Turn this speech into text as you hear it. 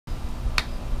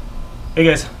Hey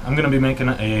guys, I'm going to be making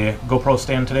a GoPro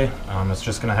stand today. It's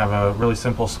just going to have a really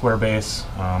simple square base,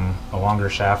 a longer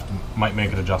shaft, might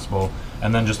make it adjustable,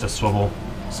 and then just a swivel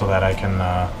so that I can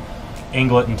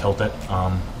angle it and tilt it.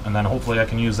 And then hopefully I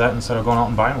can use that instead of going out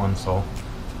and buying one. So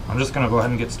I'm just going to go ahead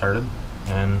and get started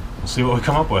and we'll see what we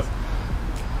come up with.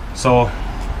 So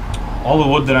all the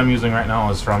wood that I'm using right now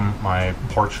is from my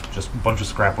porch, just a bunch of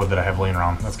scrap wood that I have laying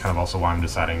around. That's kind of also why I'm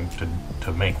deciding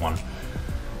to make one.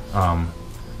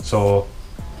 So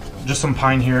just some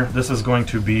pine here. This is going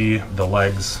to be the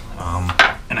legs,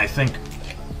 and I think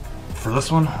for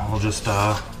this one I'll just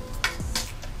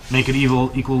make it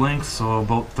equal length, so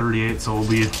about 38, so it'll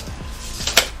be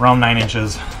around 9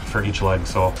 inches for each leg.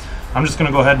 So I'm just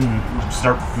gonna go ahead and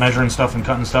start measuring stuff and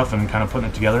cutting stuff and kind of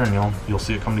putting it together, and you'll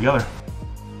see it come together.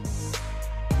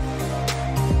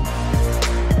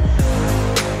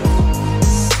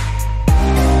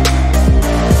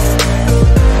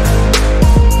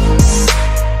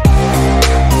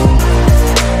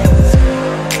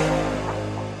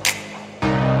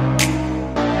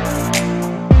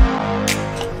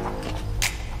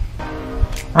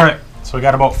 Alright, so we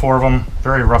got about 4 of them,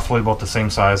 very roughly about the same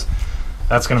size.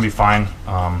 That's going to be fine,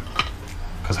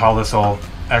 because how this will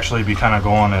actually be kind of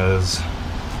going is,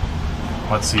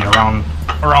 let's see, around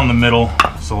the middle.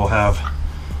 So we'll have,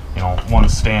 one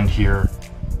stand here.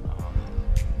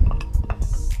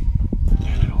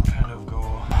 And it'll kind of go,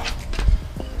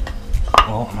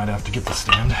 well, I might have to get the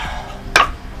stand.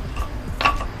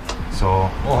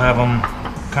 So we'll have them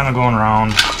kind of going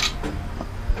around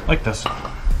like this.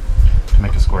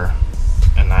 Make a square,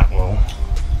 and that will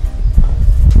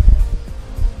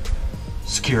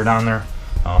secure it on there.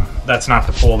 That's not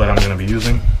the pole that I'm going to be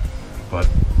using, but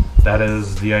that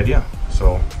is the idea.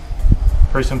 So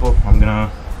pretty simple. I'm going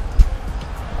to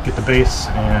get the base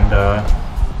and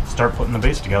start putting the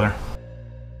base together.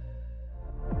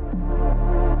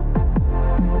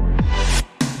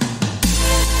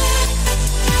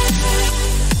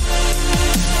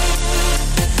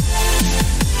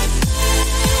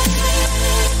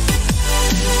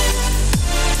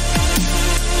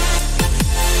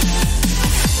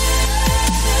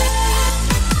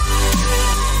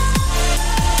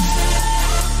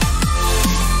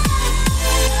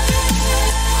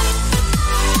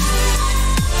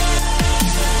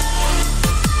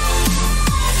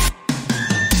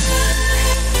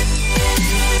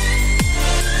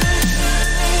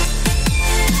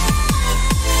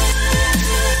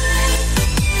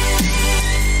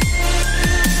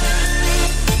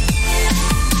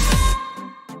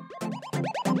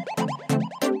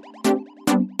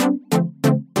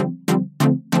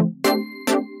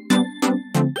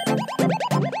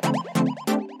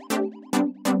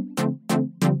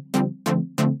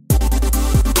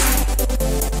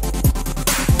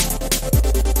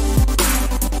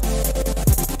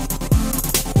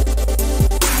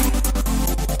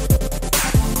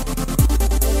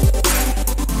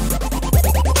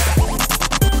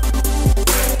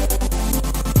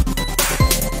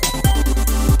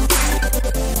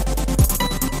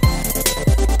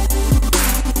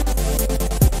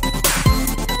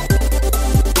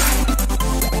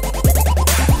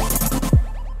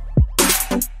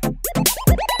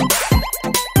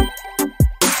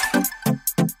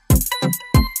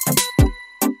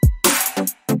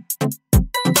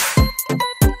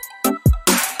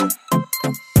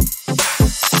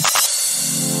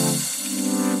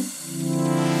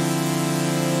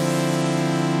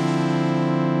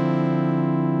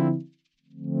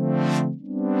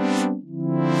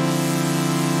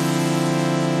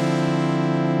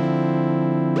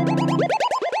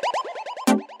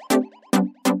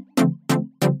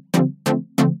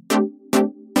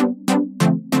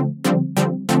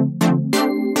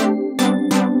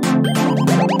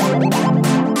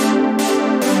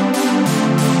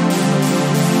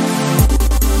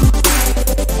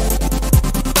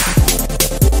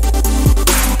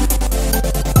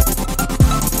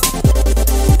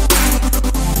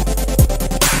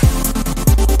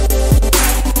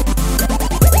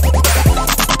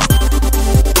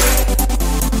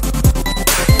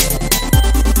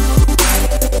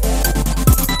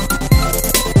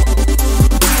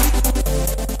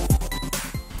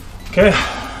 Okay,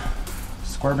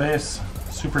 square base,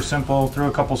 super simple. Threw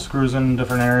a couple screws in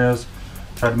different areas,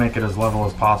 tried to make it as level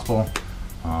as possible.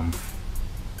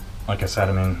 Like I said,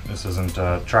 I mean, this isn't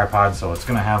a tripod, so it's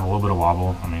going to have a little bit of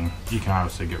wobble. I mean, you can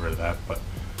obviously get rid of that, but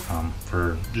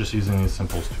for just using these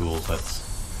simple tools, that's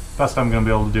the best I'm going to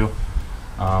be able to do.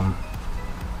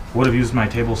 Would have used my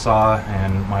table saw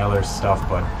and my other stuff,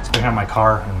 but it's behind my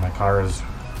car, and my car is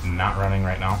not running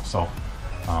right now, so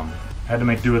had to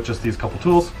make do with just these couple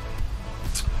tools.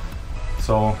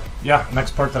 So yeah,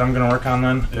 next part that I'm going to work on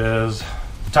then is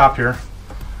the top here,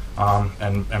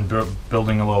 and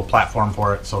building a little platform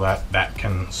for it so that that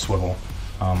can swivel.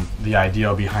 The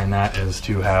idea behind that is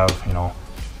to have, you know,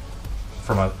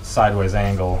 from a sideways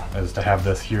angle, is to have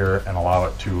this here and allow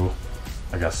it to,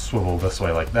 I guess, swivel this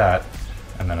way like that,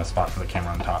 and then a spot for the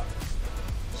camera on top.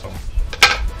 So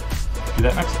do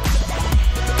that next.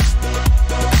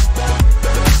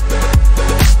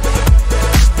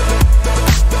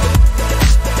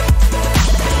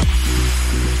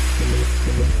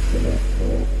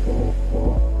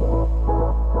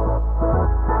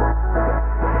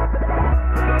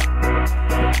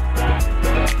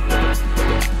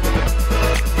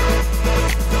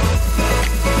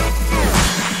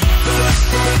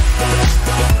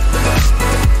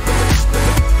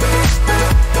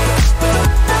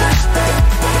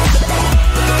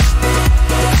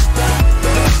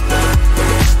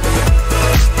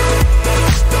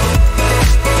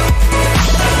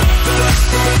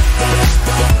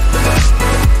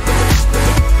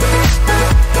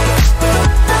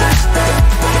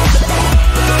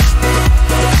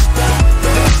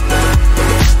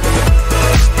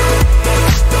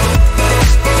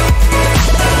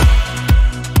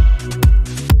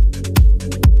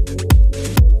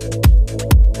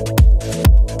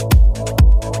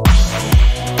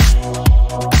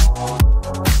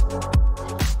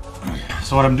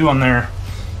 So what I'm doing there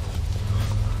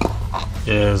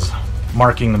is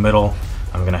marking the middle.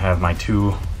 I'm gonna have my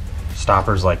two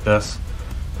stoppers like this,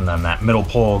 and then that middle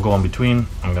pole go in between.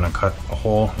 I'm gonna cut a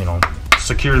hole, you know,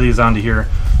 secure these onto here,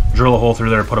 drill a hole through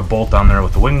there, put a bolt on there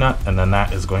with the wing nut, and then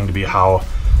that is going to be how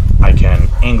I can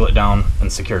angle it down and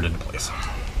secure it into place.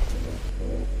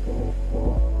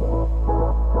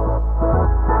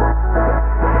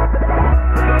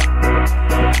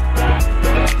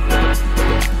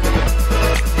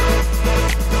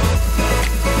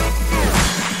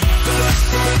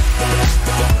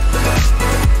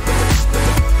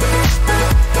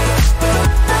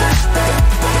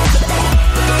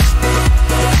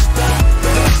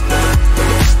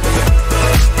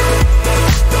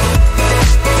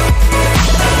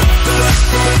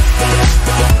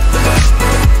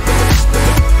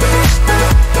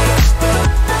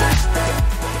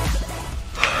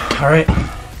 All right, you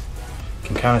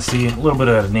can kind of see a little bit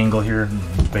of an angle here.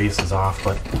 The base is off,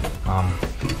 but oh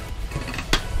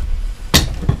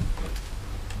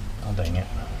dang it.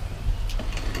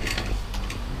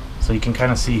 So you can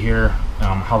kind of see here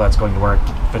how that's going to work.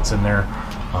 It fits in there,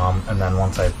 and then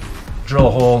once I drill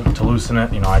a hole to loosen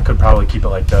it, you know, I could probably keep it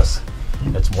like this.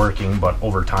 It's working, but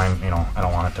over time, you know, I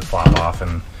don't want it to flop off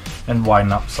and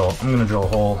widen up. So I'm gonna drill a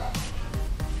hole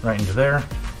right into there.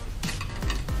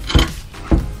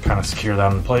 Kind of secure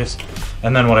that in place,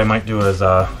 and then what I might do is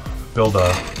build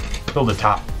a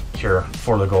top here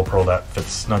for the GoPro that fits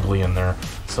snugly in there,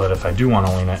 so that if I do want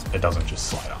to lean it, it doesn't just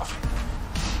slide off.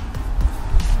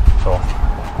 So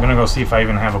I'm gonna go see if I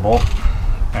even have a bolt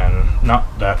and nut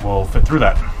that will fit through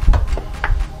that.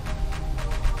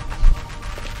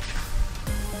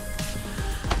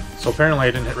 So apparently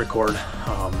I didn't hit record,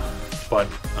 but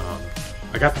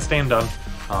I got the stand done,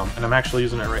 and I'm actually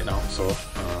using it right now. So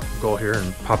go here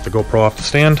and pop the GoPro off the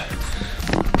stand.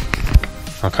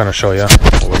 I'll kind of show you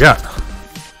what we got.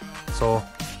 So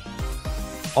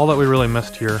all that we really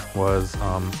missed here was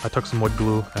I took some wood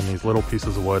glue and these little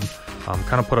pieces of wood,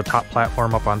 kind of put a top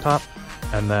platform up on top,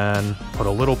 and then put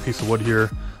a little piece of wood here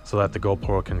so that the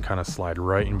GoPro can kind of slide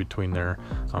right in between there,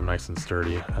 nice and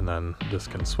sturdy. And then this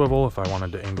can swivel if I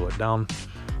wanted to angle it down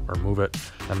or move it.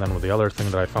 And then with the other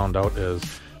thing that I found out is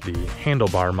the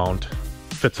handlebar mount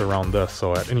fits around this,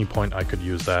 so at any point I could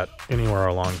use that anywhere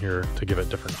along here to give it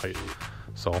different height.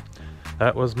 So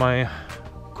that was my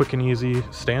quick and easy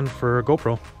stand for a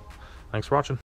GoPro. Thanks for watching.